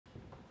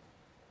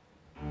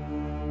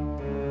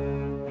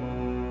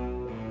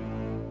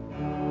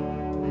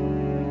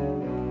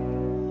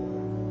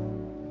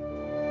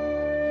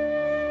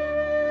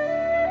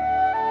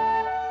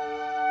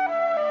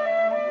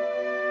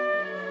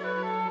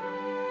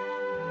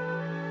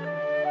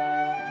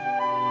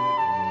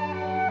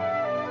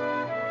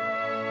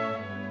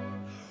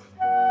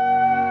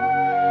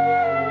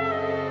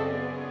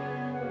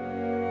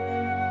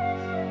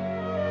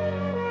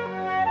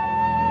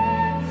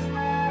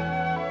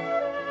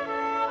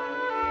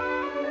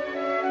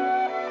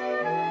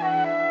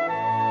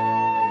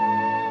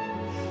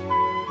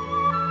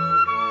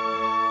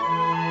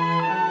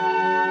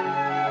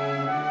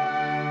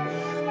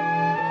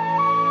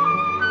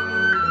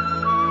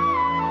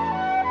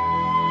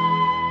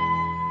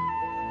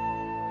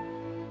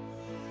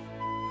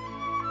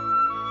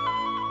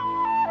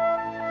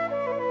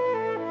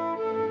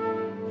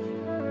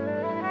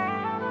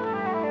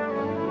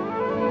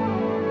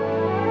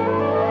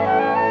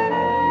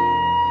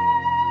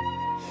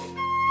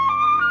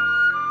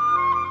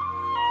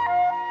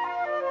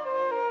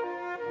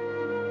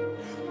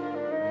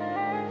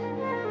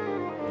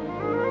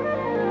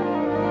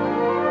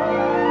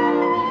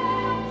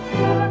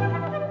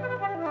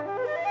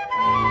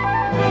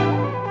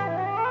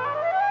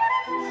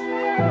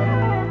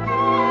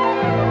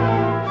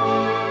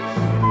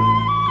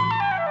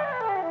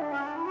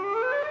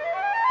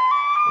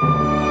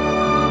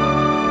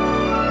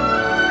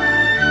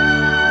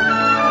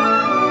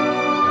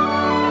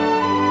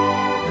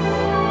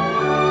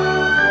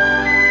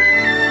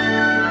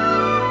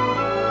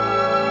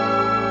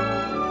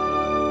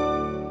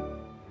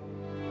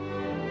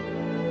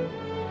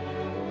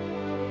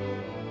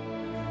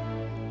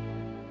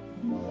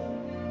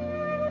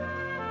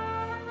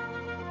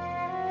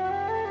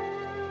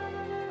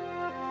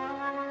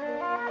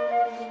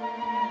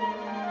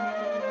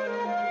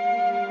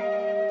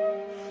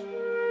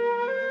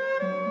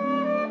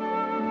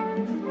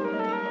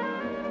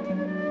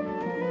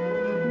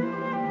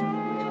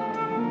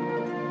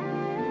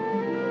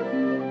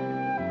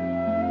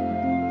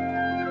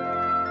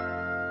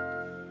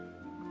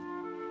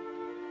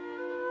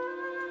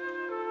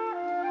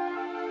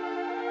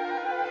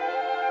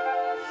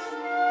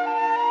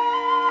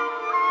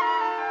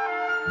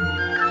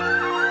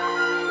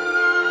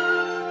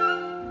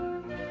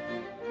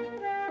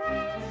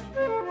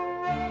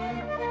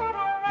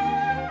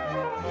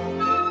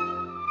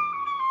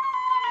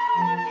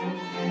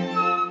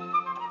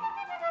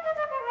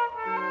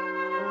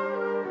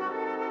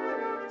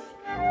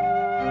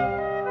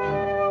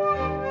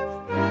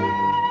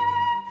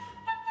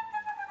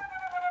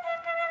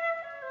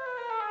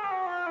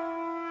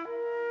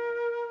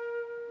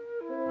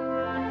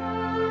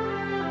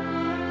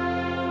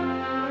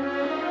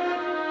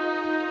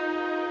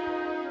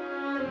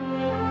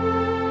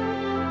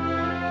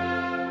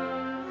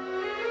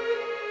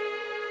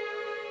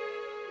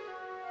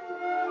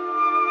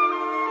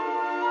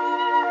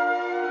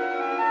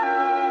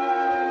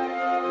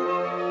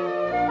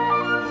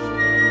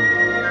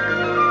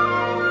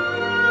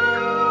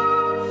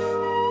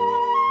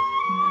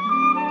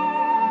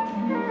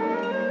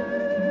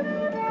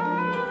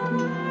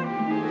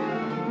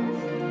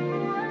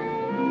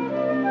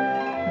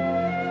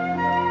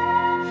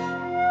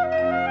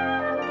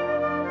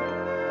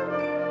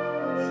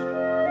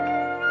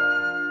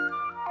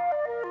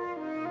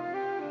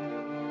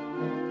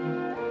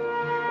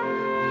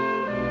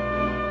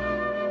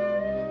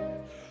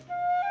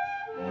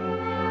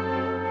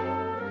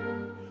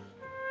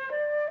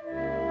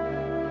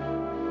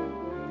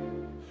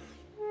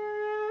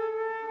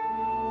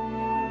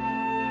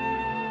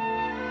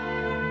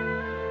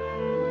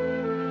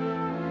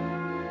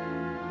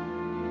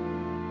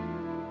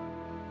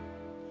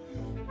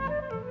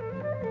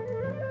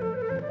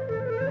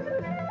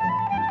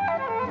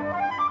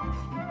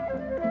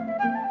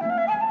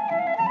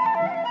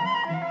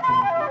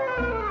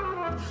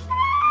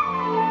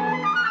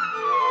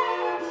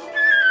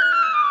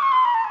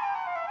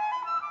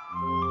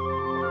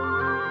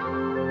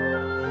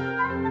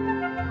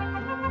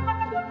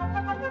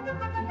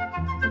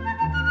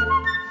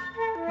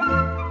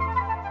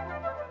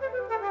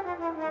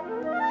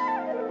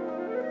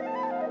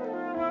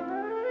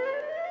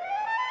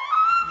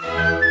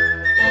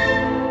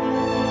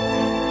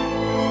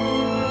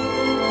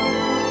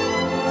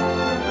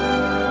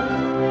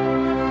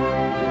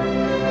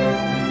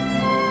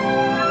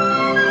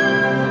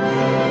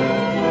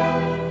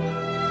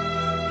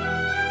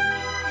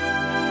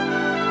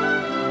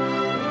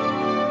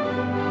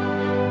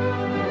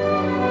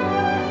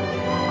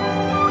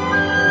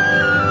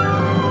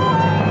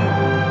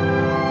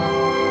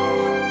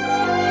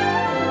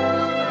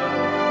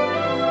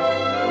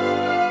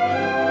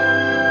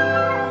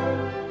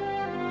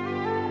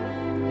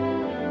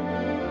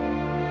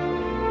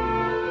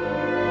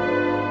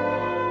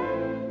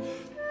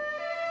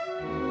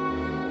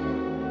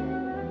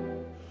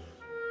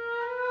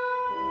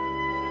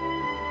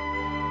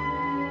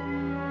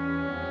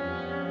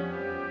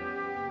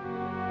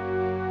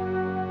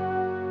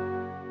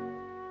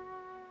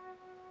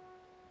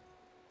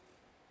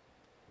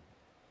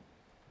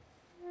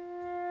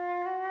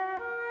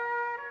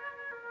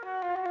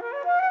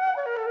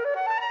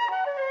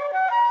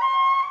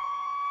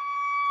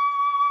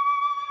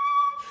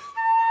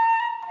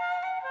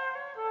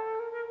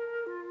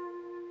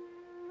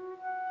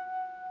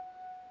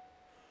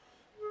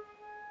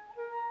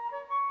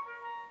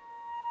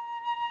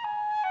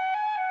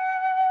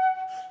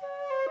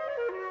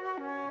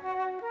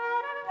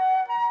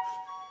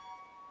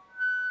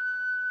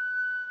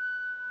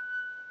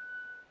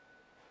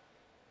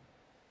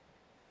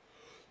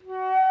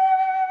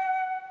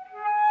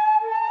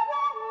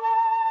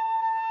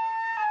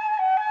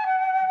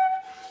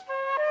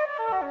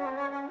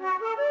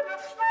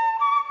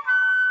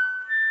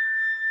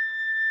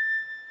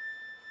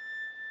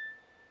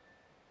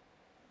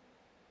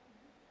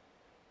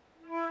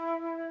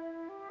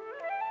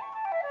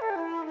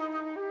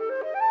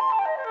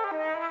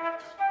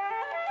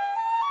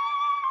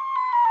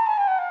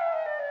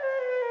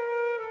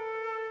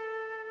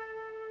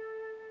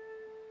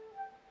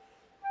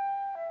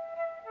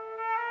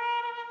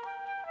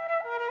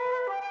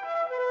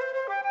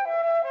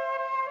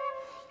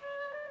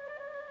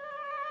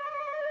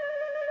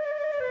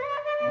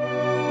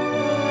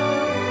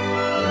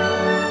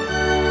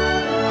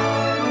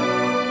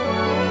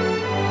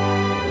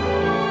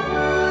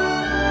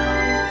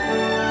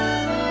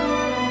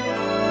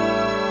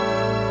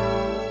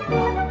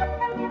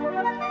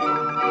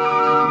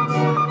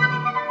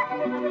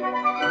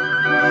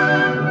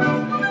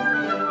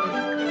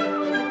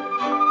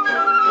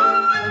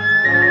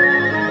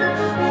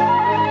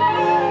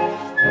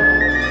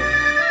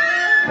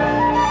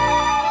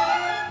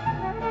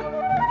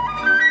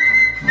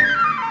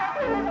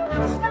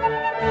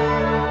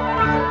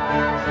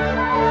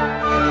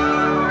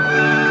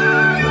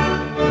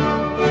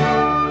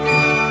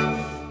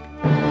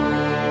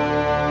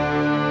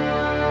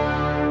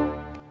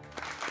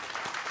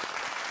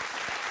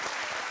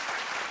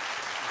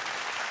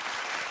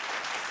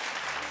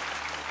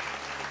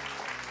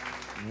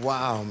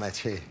Wow,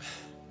 Maciej.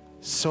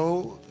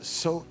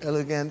 So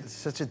elegant,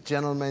 such a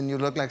gentleman. You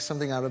look like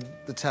something out of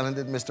The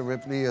Talented Mr.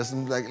 Ripley or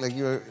something, like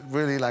you're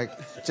really like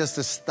just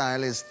a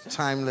stylish,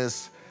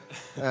 timeless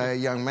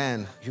young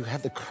man. You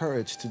have the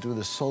courage to do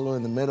the solo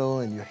in the middle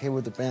and you're here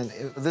with the band.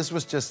 This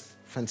was just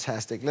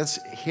fantastic. Let's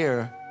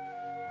hear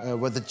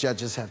what the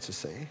judges have to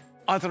say.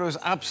 I thought it was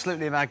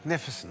absolutely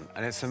magnificent,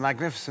 and it's a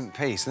magnificent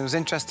piece. And it was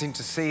interesting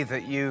to see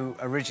that you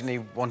originally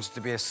wanted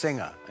to be a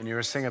singer, and you're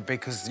a singer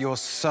because you're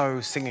so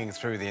singing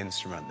through the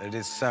instrument. It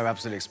is so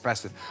absolutely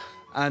expressive.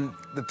 And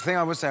the thing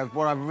I would say,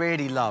 what I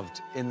really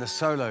loved in the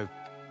solo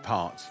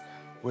part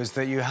was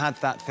that you had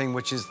that thing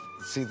which is,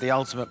 see, the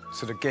ultimate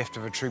sort of gift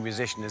of a true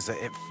musician is that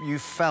you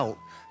felt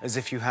as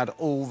if you had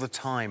all the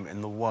time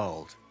in the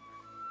world,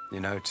 you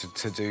know,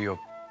 to do your...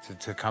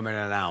 To come in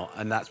and out,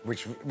 and that's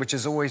which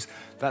is always,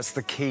 that's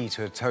the key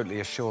to a totally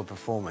assured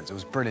performance. It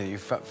was brilliant. You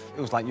felt, it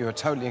was like you were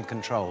totally in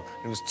control.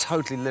 It was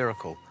totally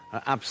lyrical.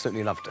 I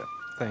absolutely loved it.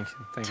 Thank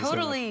you. Thank you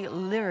totally so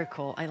much.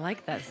 Lyrical. I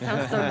like that.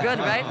 Sounds so good,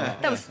 right?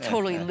 That was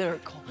totally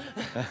lyrical.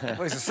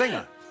 Well, he's a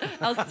singer.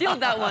 I'll steal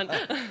that one.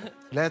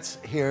 Let's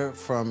hear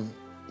from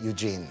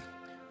Eugene.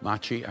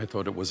 Maciej, I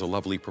thought it was a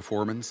lovely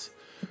performance.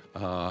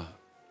 I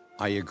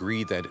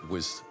agree that it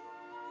was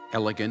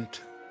elegant,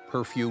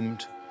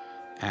 perfumed,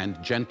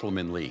 and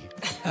gentlemanly.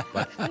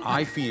 But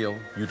I feel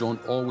you don't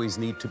always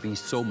need to be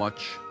so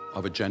much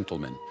of a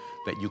gentleman,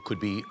 that you could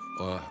be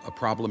a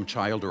problem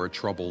child or a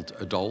troubled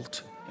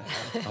adult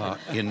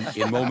in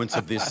moments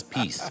of this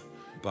piece.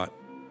 But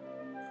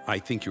I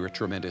think you're a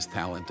tremendous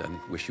talent and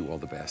wish you all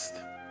the best.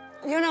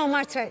 You know,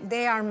 Maciej,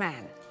 they are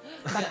men,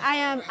 but I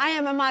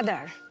am a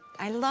mother.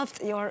 I loved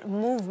your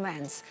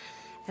movements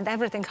and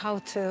everything, how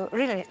to,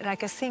 really,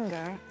 like a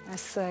singer,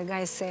 as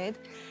Guy said.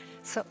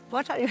 So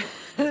what are you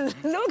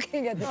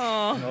looking at?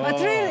 Oh. But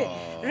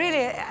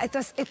really,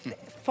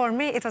 for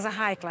me, it was a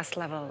high-class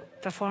level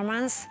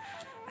performance.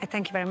 I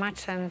thank you very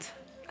much, and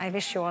I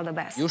wish you all the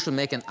best. You should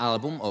make an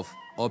album of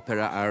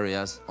opera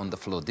arias on the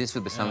flute. This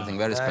will be something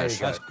very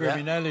special. That's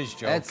Griminelli's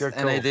job. That's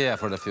an idea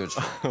for the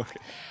future.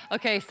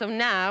 Okay, so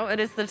now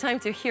it is the time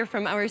to hear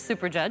from our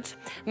super judge,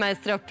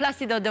 Maestro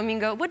Placido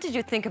Domingo. What did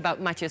you think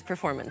about Maciej's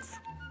performance?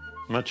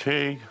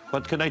 Maciej,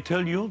 what can I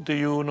tell you? Do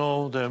you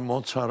know the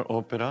Mozart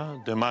opera,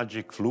 The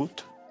Magic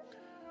Flute?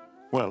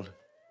 Well,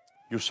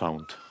 you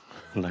sound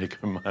like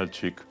a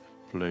magic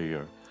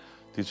player.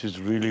 This is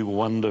really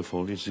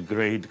wonderful. It's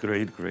great,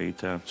 great,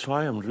 great. So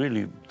I am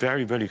really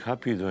very, very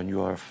happy when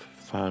you are a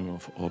fan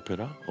of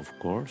opera, of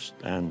course.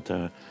 And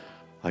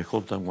I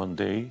hope that one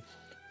day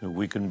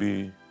we can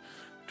be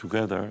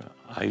together.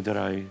 Either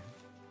I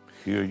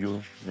hear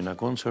you in a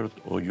concert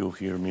or you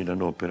hear me in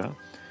an opera.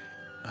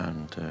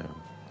 And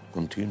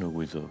continue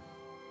with the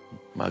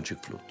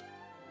magic flute.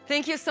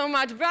 Thank you so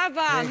much.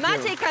 Brava!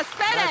 Maciej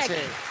Kasperek!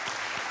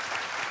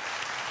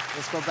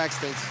 Let's go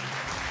backstage.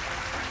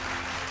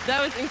 That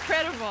was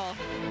incredible.